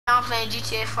I'm playing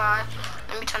GTA 5.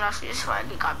 Let me turn off this before I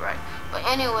get copyright. But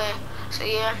anyway, so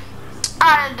yeah. I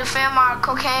had to defend my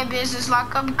cocaine business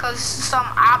lockup because some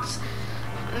ops,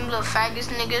 them little faggots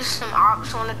niggas, some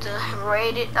ops wanted to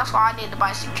raid it. That's why I need to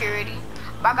buy security.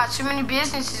 But I got too many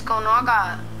businesses going on.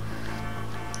 I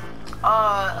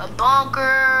got a bunker,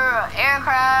 an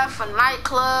aircraft, a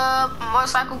nightclub, a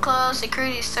motorcycle club,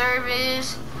 security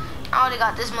service. I only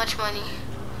got this much money.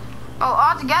 Oh,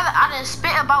 altogether, I done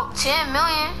spent about 10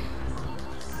 million.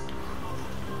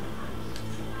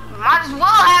 Might as well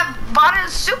have bought a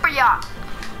super yacht.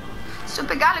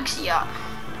 Super galaxy yacht.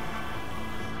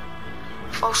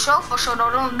 For sure,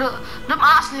 though. Them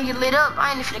ops niggas lit up.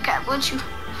 I ain't finna cap with you.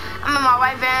 I'm in my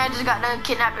white van, just got done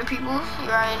kidnapping people. You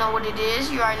already know what it is.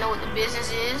 You already know what the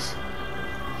business is.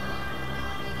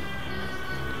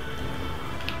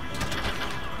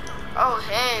 Oh,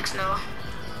 heck no.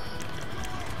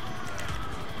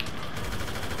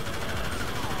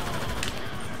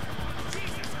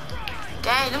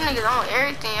 Dang, them niggas on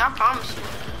everything, I promise you.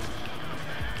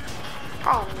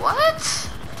 Oh, what?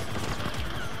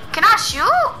 Can I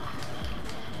shoot?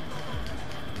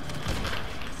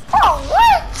 Oh,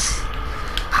 what?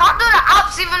 How do the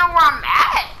ops even know where I'm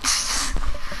at?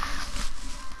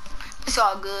 It's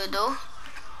all good, though.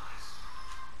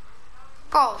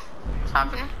 Bro, what's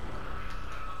happening?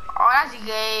 Oh, that's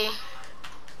gay.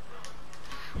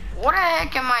 Where the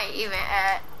heck am I even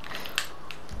at?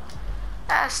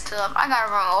 That's tough. I gotta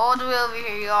run all the way over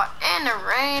here, y'all. In the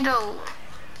rain, though.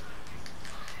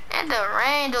 In the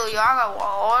rain, though, y'all. I gotta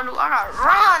walk all the way. I gotta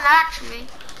run, actually.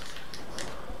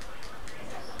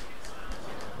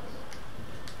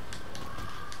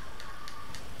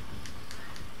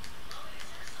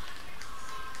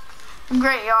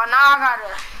 Great, y'all. Now I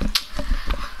gotta.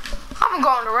 I'm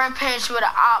going to rampage with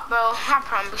an op, bro. I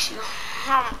promise you.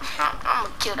 I'm gonna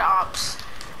kill the ops.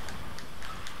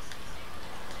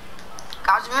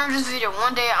 Guys, remember this video.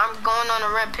 One day I'm going on a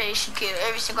rampage to kill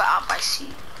every single op I see.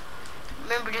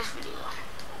 Remember this video.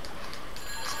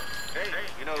 Hey,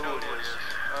 you know who it is.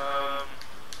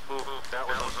 That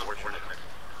was unfortunate.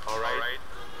 Alright.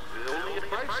 The only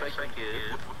advice I can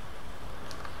give.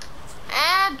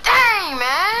 And dang, man.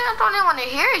 I don't even want to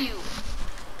hear you.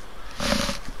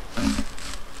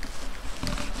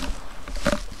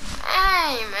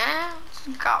 Dang, man.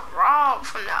 You got robbed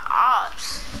from the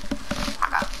ops. I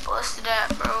got busted at,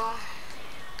 bro.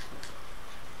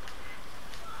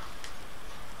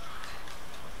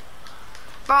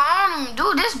 Bro, I don't even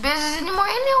do this business anymore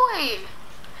anyway.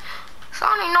 So I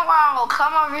don't even know why I'll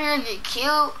come over here and get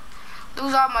killed,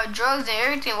 lose all my drugs and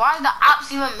everything. Why is the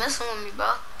ops even messing with me,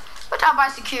 bro? What y'all buy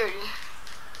security?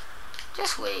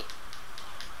 Just wait.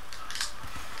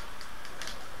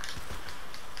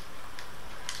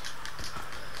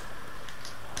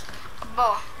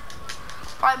 Bro.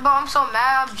 Right, bro, I'm so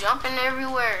mad. I'm jumping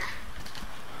everywhere.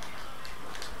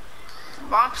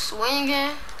 Bro, I'm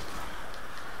swinging.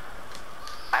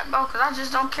 Right, bro, because I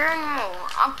just don't care anymore.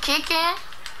 I'm kicking,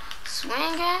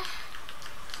 swinging,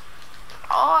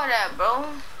 all that, bro.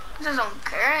 I just don't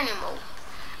care anymore.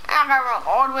 And I gotta run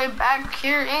all the way back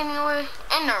here anyway,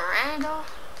 in the rain, though.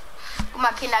 With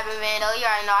my kidnapping van, though. You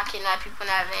already know I kidnap people in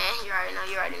that van. You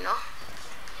already know.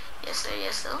 Yes, sir,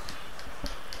 yes, sir.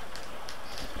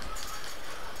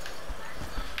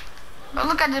 But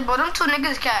look at this, bro. Them two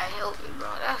niggas can't help me, bro.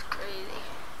 That's crazy.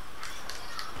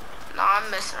 No,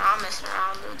 I'm messing around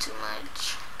a little too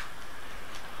much.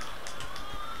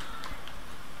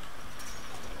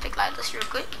 Pick like this real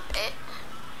quick.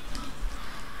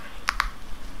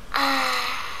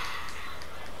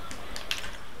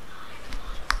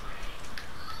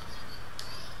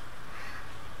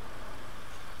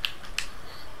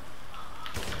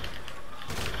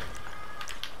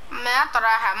 Man, I thought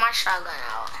I had my shotgun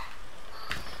out.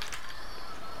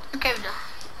 Okay, though.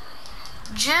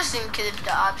 Just in case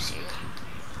the ops here.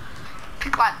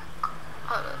 Pick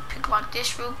lock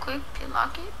this real quick. Pick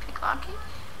lock it.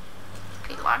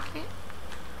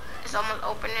 It's almost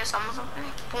opening.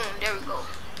 Boom, there we go.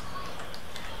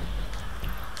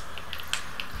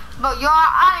 But y'all,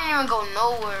 I didn't even go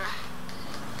nowhere.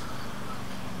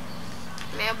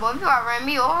 Man, boy, you gotta ran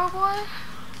me over, boy.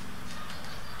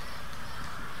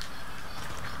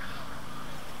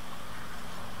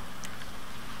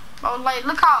 Bro, like,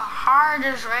 look how hard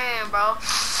this ran, bro.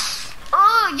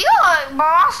 Oh, yuck, bro.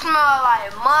 I smell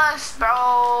like must,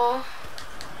 bro.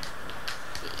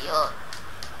 Yuck.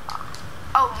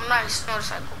 Oh, nice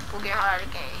motorcycle. We'll get out of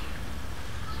the game.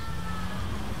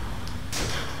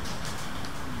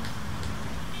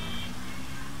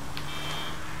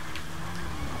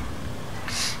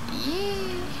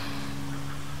 Yeah.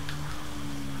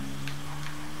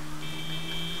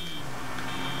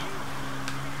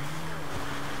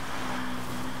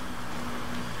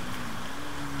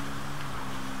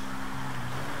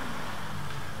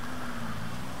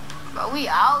 bro. We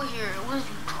out here. What you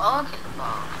talking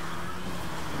about?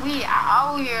 We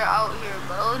out here,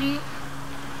 buddy.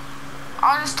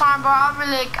 All this time, bro, I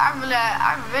really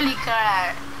could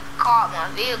have caught my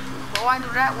vehicle. But why do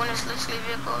that when it's literally a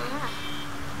vehicle over here?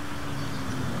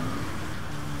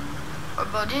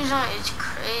 But bro, this one is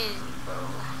crazy, bro.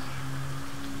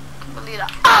 Can't believe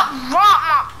that.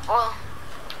 Oh,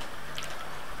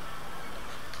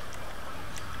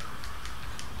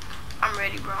 I'm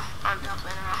ready, bro. I'm done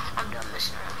playing around. I'm done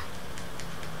messing around.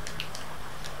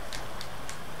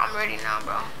 I'm ready now,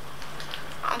 bro.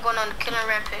 I'm going on the killing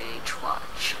rampage.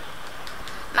 Watch.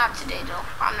 Not today, though.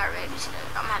 I'm not ready today.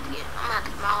 I'm gonna have to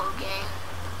get my whole game.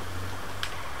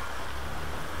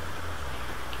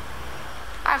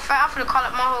 I'm finna call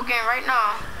up my whole game right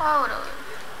now. Hold up.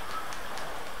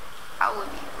 I will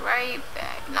be right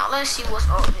back. Now let's see what's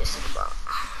all this about.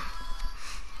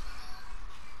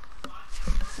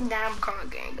 Nah, I'm calling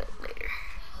gang up later.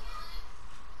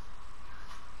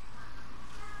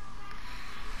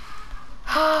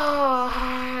 Oh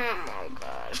my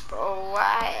gosh, bro.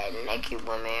 I had naked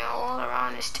women all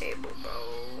around this table,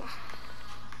 bro.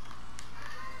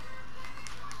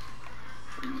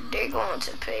 They're going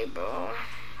to pay, bro.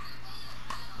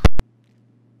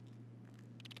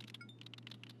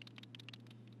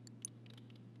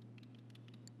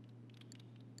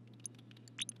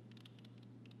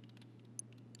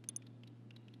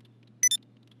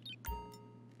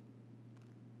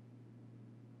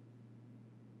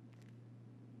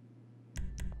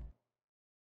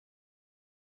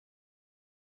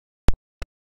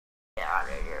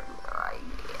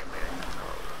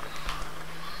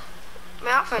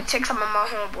 Man, I'm finna take some of my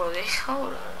homeboys.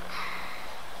 Hold on.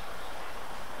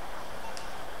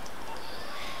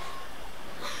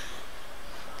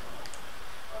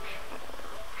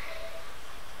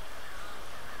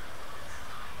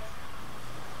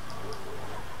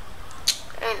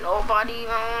 Ain't nobody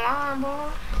even online,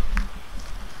 boy.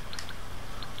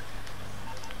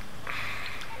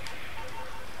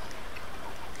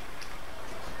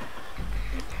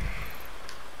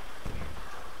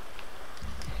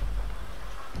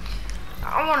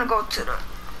 I wanna go to the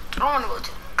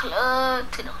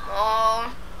club, to the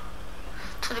mall,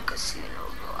 to the casino,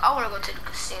 bro. I wanna go to the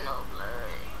casino, blood.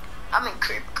 I'm in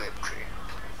crib.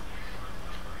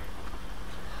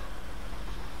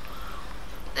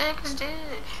 The heck is this?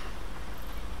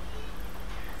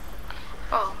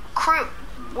 Oh, crib.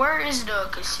 Where is the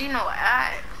casino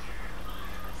at?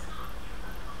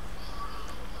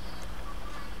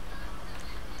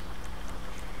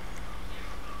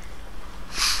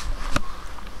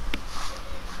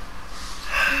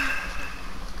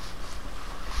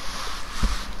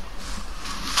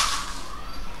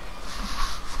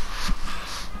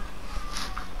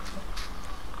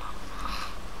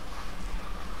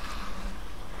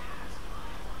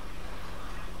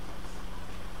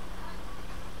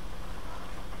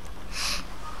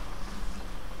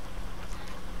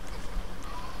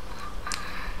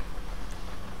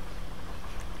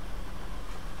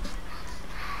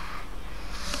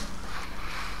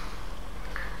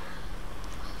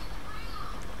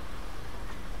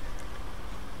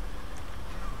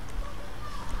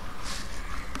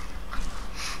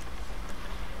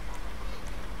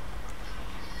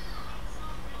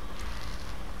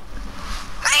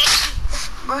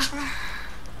 Brush me.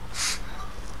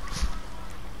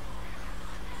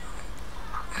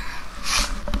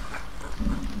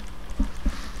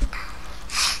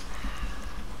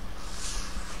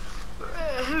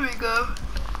 Here we go.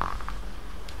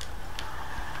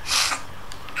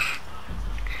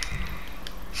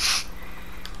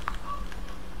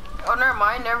 Oh, never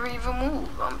mind. Never even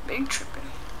moved. I'm big tripping.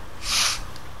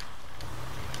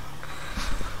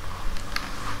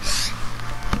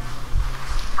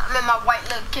 I'm in my white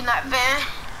little kidnap van.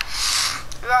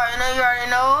 You already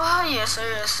know. Yes, sir,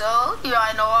 yes, sir. You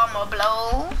already know I'm a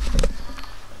blow.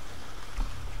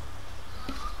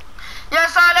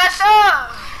 Yes, sir, yes, sir.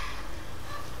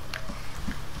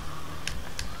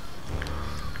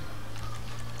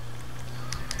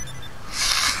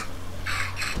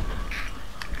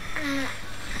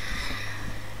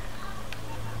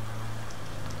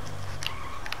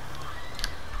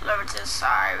 Over to the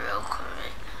side real quick.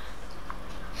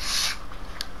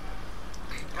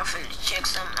 I'm finna check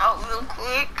something out real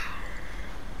quick.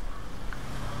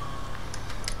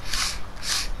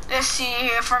 Let's see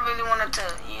here if I really wanted to,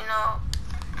 you know.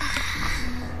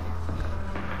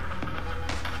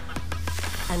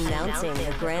 Announcing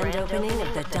the grand opening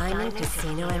of the Diamond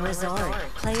Casino and Resort.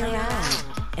 Play around,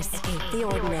 escape the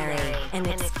ordinary, and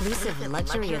experience exclusive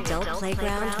luxury adult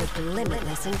playground with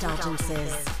limitless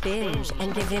indulgences. Binge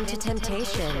and give in to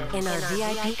temptation in our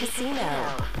VIP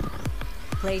casino.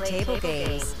 Play table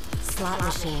games, slot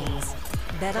machines,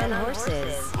 bet on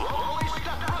horses.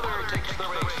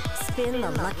 Spin the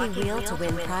lucky wheel to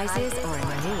win prizes or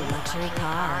a new luxury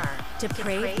car.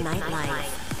 Depraved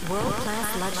nightlife,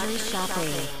 world-class luxury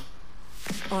shopping.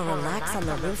 Or relax on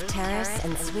the roof terrace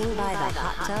and swing by the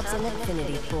hot tubs and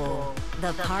infinity pool.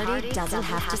 The party doesn't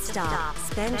have to stop.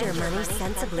 Spend your money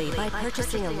sensibly by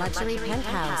purchasing a luxury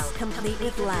penthouse, complete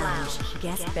with lounge,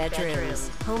 guest bedrooms,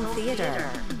 home theater,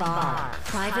 bar,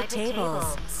 private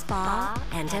tables, spa,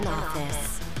 and an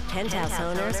office. Penthouse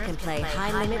owners can play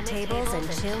high-limit tables and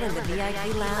chill in the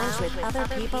VIP lounge with other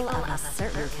people of a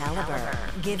certain caliber.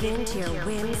 Give in to your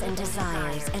whims and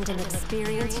desires and an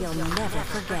experience you'll never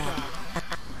forget.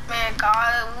 Man,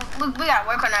 God, we gotta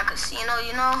work on that casino,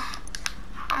 you know?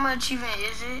 How much even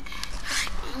is it?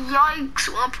 Yikes,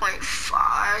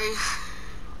 1.5.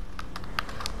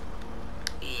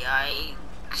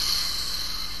 Yikes.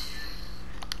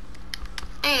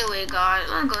 Anyway, guys,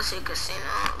 let's go see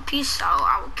casino. Peace out.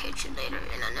 I will catch you later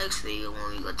in the next video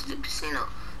when we go to the casino.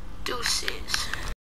 Deuces.